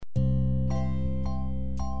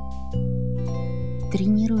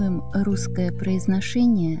Тренируем русское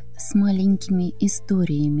произношение с маленькими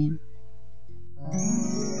историями.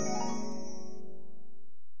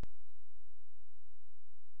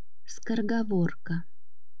 Скороговорка.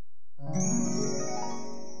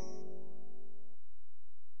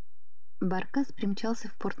 Баркас примчался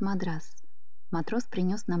в порт Мадрас. Матрос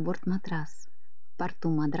принес на борт матрас. В порту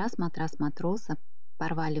Мадрас матрас матроса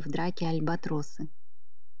порвали в драке альбатросы.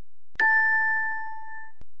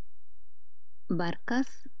 Баркас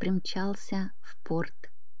примчался в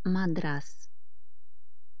порт Мадрас.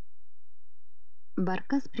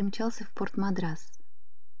 Баркас примчался в порт Мадрас.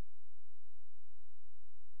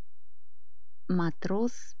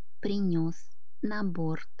 Матрос принес на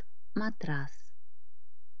борт матрас.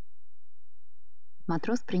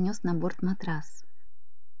 Матрос принес на борт матрас.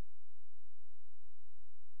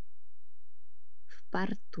 В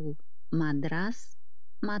порту Мадрас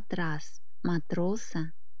матрас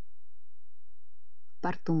матроса. В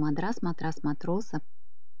порту Мадрас матрас матроса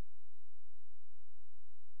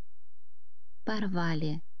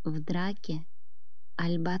порвали в драке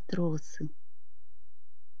альбатросы.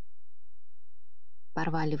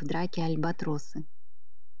 Порвали в драке альбатросы.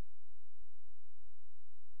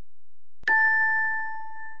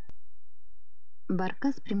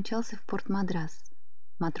 Баркас примчался в порт Мадрас.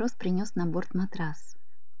 Матрос принес на борт матрас.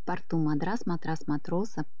 В порту Мадрас матрас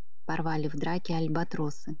матроса порвали в драке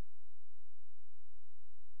альбатросы.